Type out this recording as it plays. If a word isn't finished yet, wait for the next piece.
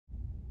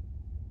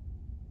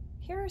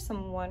here are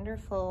some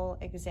wonderful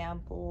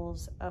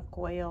examples of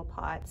coil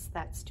pots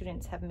that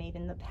students have made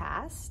in the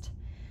past.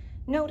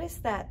 Notice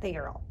that they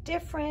are all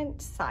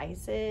different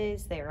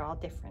sizes, they are all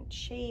different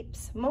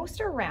shapes. Most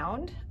are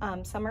round,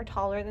 some are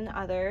taller than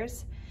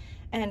others,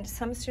 and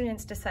some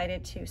students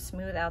decided to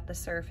smooth out the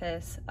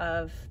surface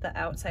of the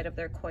outside of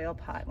their coil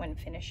pot when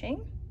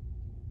finishing.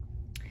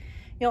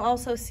 You'll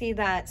also see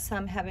that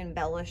some have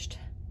embellished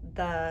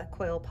the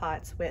coil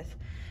pots with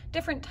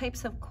different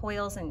types of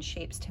coils and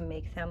shapes to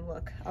make them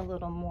look a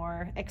little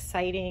more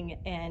exciting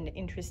and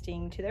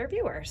interesting to their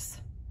viewers.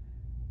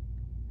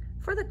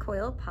 For the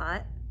coil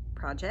pot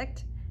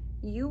project,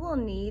 you will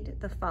need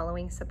the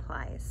following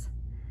supplies: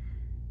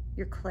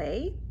 your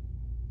clay,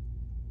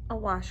 a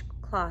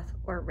washcloth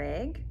or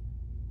rag,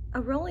 a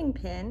rolling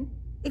pin.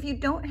 If you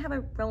don't have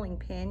a rolling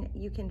pin,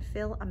 you can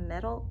fill a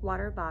metal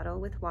water bottle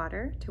with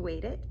water to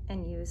weight it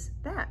and use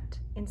that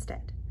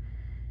instead.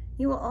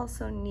 You will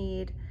also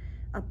need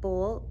a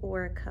bowl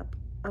or a cup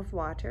of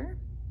water,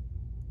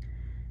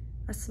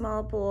 a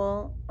small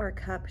bowl or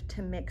cup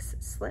to mix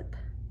slip,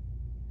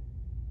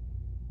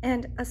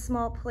 and a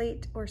small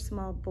plate or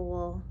small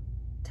bowl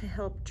to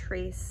help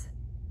trace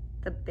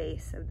the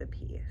base of the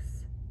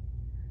piece.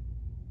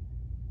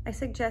 I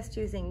suggest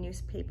using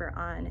newspaper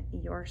on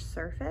your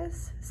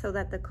surface so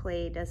that the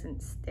clay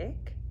doesn't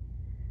stick,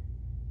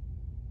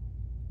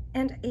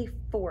 and a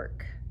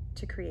fork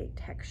to create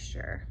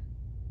texture.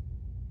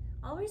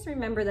 Always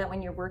remember that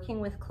when you're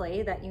working with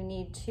clay that you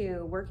need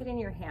to work it in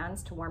your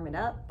hands to warm it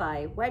up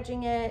by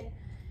wedging it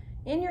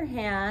in your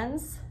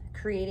hands,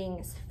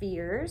 creating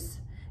spheres.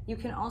 You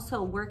can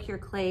also work your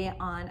clay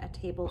on a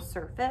table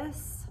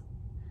surface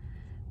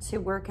to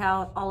work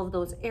out all of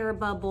those air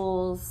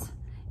bubbles.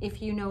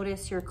 If you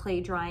notice your clay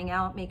drying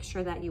out, make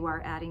sure that you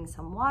are adding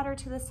some water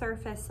to the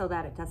surface so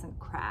that it doesn't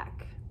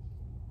crack.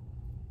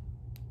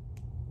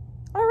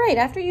 All right,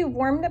 after you've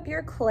warmed up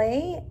your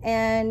clay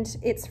and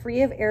it's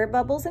free of air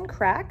bubbles and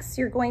cracks,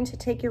 you're going to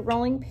take your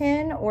rolling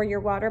pin or your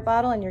water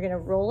bottle and you're going to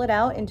roll it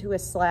out into a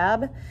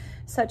slab,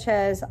 such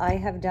as I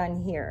have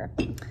done here.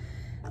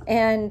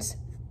 And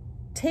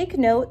take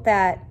note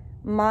that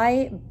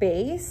my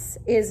base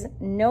is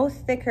no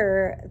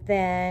thicker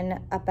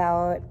than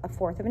about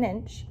 1/4 of an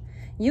inch.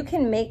 You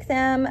can make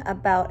them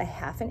about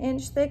 1/2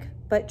 inch thick,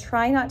 but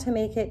try not to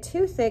make it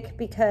too thick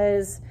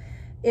because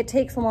it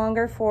takes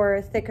longer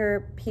for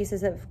thicker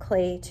pieces of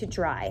clay to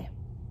dry.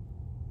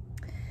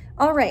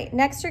 All right,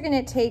 next you're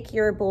gonna take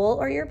your bowl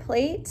or your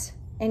plate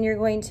and you're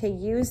going to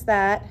use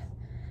that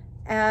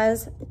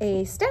as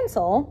a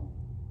stencil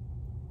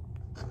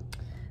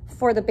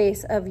for the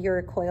base of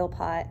your coil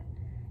pot.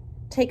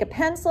 Take a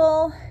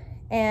pencil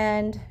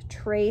and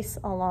trace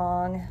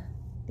along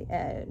the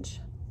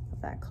edge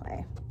of that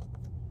clay.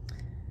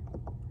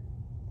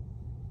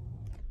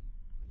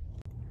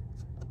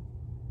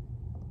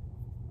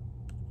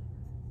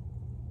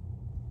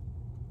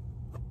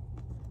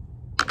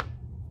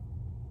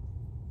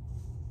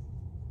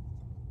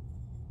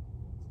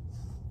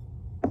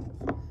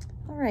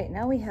 All right,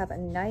 now we have a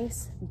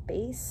nice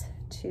base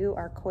to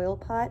our coil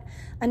pot.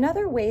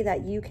 Another way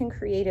that you can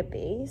create a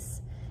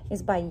base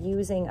is by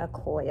using a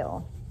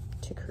coil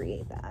to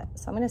create that.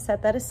 So I'm gonna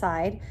set that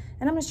aside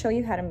and I'm gonna show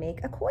you how to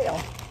make a coil.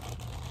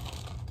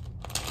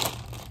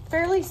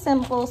 Fairly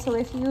simple, so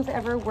if you've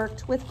ever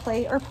worked with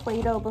clay or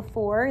Play-Doh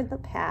before in the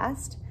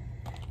past,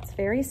 it's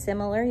very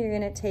similar. You're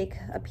gonna take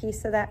a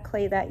piece of that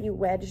clay that you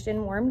wedged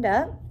and warmed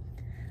up,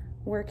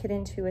 work it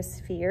into a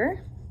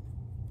sphere,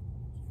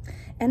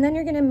 and then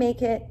you're gonna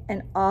make it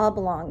an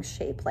oblong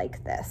shape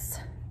like this.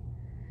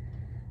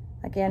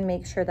 Again,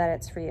 make sure that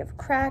it's free of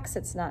cracks,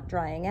 it's not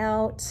drying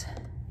out.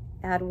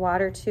 Add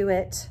water to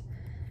it,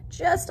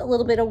 just a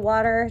little bit of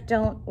water.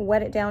 Don't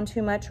wet it down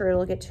too much or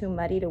it'll get too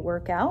muddy to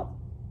work out.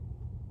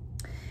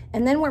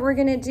 And then what we're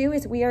gonna do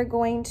is we are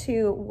going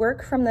to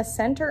work from the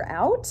center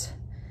out,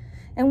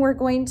 and we're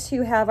going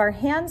to have our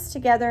hands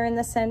together in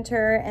the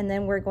center, and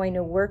then we're going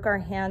to work our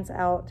hands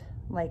out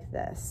like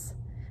this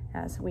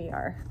as we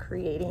are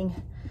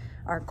creating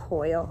our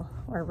coil,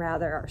 or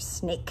rather our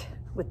snake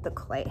with the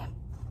clay.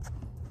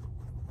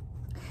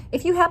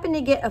 If you happen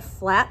to get a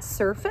flat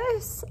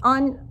surface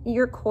on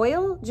your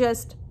coil,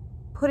 just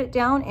put it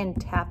down and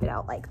tap it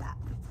out like that.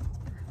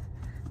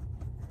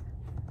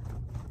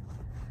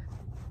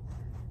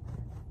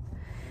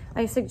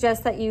 I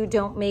suggest that you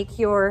don't make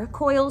your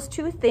coils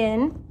too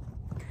thin.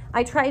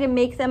 I try to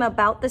make them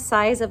about the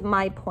size of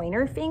my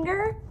pointer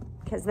finger,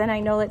 because then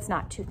I know it's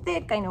not too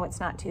thick, I know it's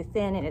not too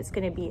thin, and it's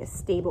going to be a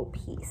stable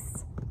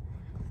piece.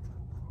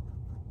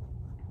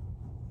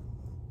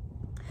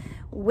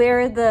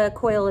 Where the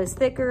coil is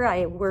thicker,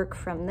 I work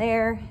from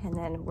there and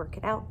then work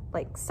it out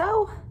like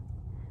so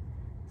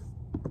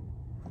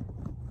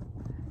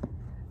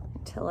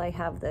until I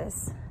have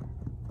this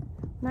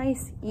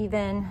nice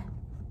even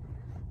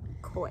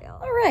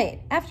coil. All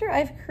right, after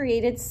I've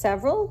created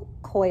several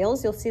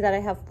coils, you'll see that I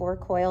have 4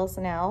 coils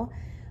now.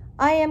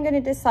 I am going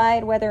to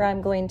decide whether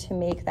I'm going to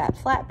make that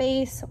flat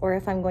base or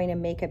if I'm going to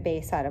make a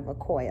base out of a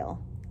coil,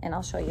 and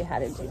I'll show you how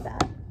to do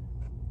that.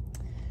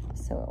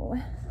 So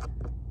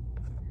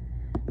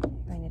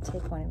I'm going to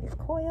take one of your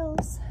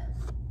coils.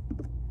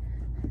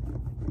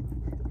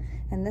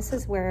 And this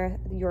is where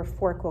your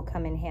fork will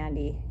come in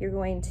handy. You're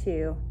going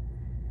to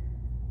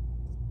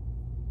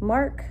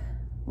mark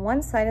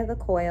one side of the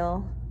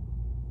coil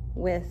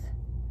with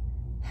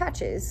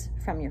hatches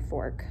from your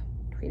fork,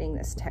 creating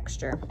this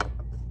texture.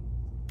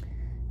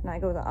 And I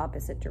go the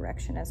opposite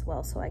direction as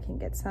well so I can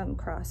get some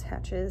cross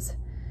hatches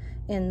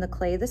in the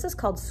clay. This is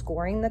called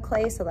scoring the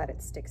clay so that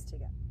it sticks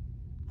together.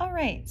 All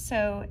right,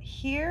 so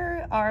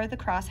here are the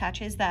cross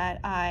hatches that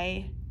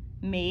I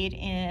made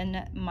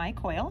in my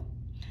coil.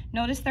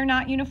 Notice they're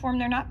not uniform,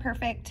 they're not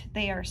perfect.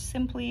 They are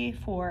simply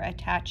for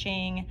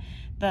attaching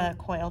the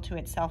coil to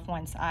itself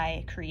once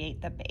I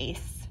create the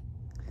base.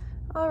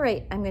 All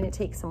right, I'm going to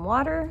take some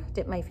water,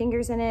 dip my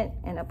fingers in it,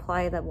 and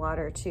apply the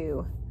water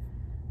to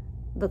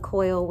the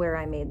coil where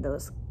I made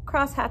those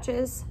cross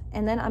hatches.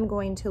 And then I'm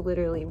going to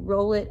literally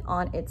roll it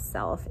on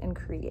itself and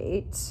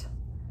create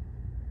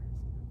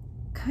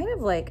kind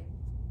of like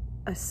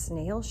a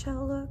snail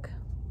shell look.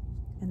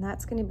 And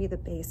that's going to be the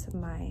base of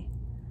my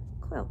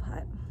coil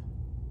pot.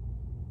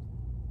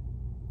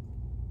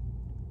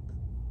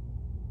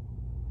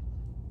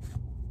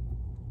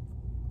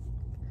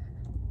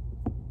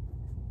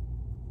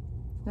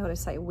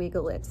 Notice I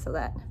wiggle it so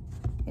that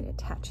it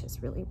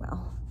attaches really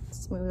well.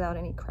 Smooth out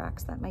any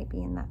cracks that might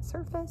be in that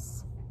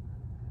surface.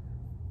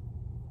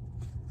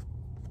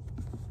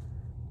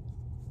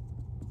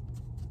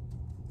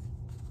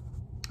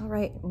 All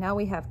right, now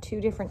we have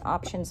two different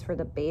options for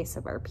the base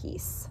of our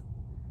piece.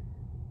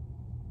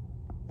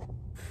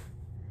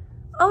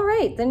 All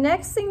right, the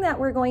next thing that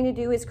we're going to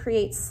do is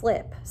create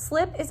slip.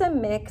 Slip is a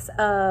mix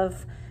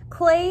of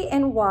clay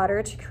and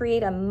water to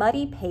create a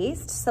muddy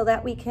paste so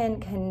that we can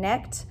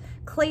connect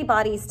clay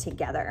bodies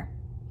together.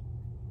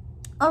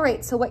 All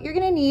right, so what you're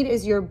gonna need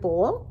is your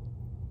bowl,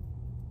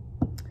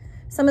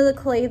 some of the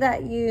clay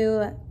that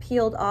you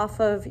peeled off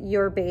of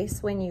your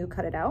base when you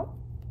cut it out.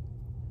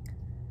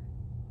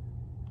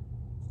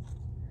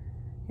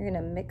 You're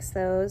gonna mix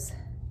those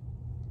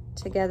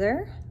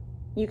together.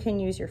 You can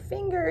use your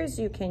fingers,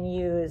 you can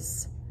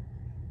use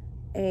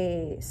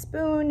a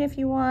spoon if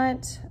you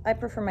want. I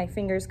prefer my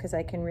fingers because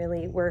I can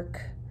really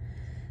work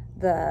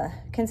the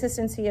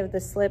consistency of the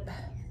slip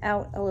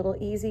out a little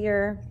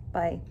easier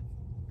by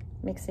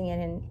mixing it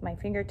in my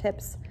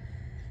fingertips.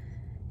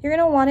 You're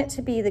gonna want it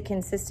to be the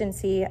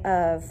consistency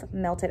of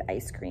melted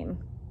ice cream.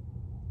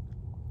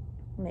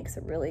 It makes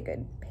a really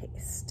good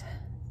paste.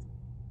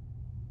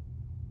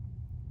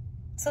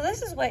 So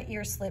this is what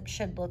your slip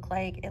should look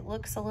like. It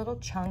looks a little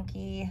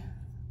chunky.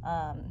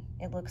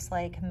 It looks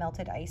like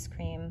melted ice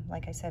cream,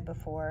 like I said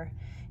before,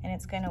 and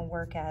it's gonna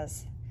work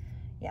as,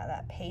 yeah,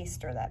 that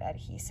paste or that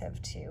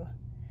adhesive to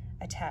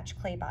attach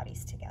clay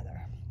bodies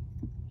together.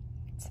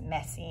 It's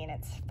messy and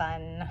it's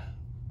fun.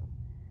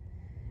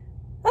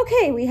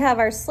 Okay, we have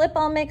our slip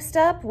all mixed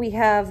up. We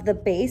have the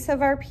base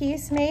of our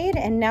piece made,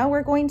 and now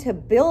we're going to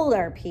build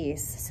our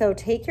piece. So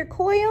take your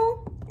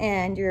coil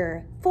and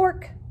your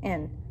fork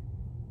and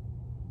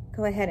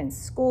go ahead and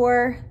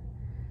score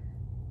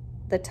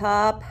the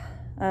top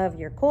of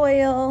your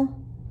coil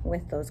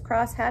with those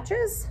cross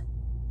hatches.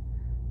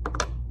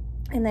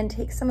 And then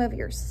take some of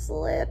your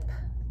slip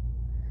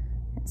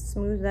and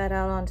smooth that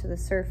out onto the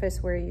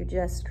surface where you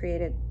just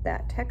created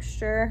that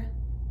texture.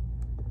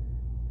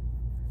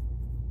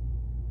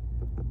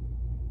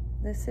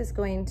 This is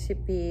going to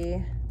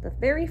be the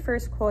very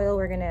first coil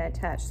we're gonna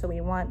attach. So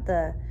we want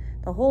the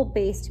whole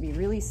base to be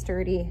really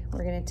sturdy.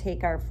 We're gonna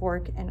take our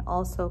fork and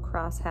also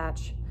cross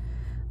hatch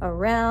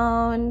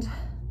around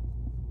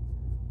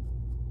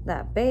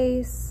that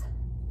base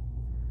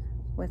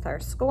with our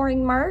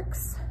scoring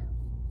marks.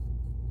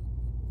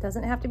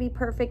 Doesn't have to be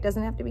perfect,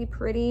 doesn't have to be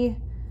pretty.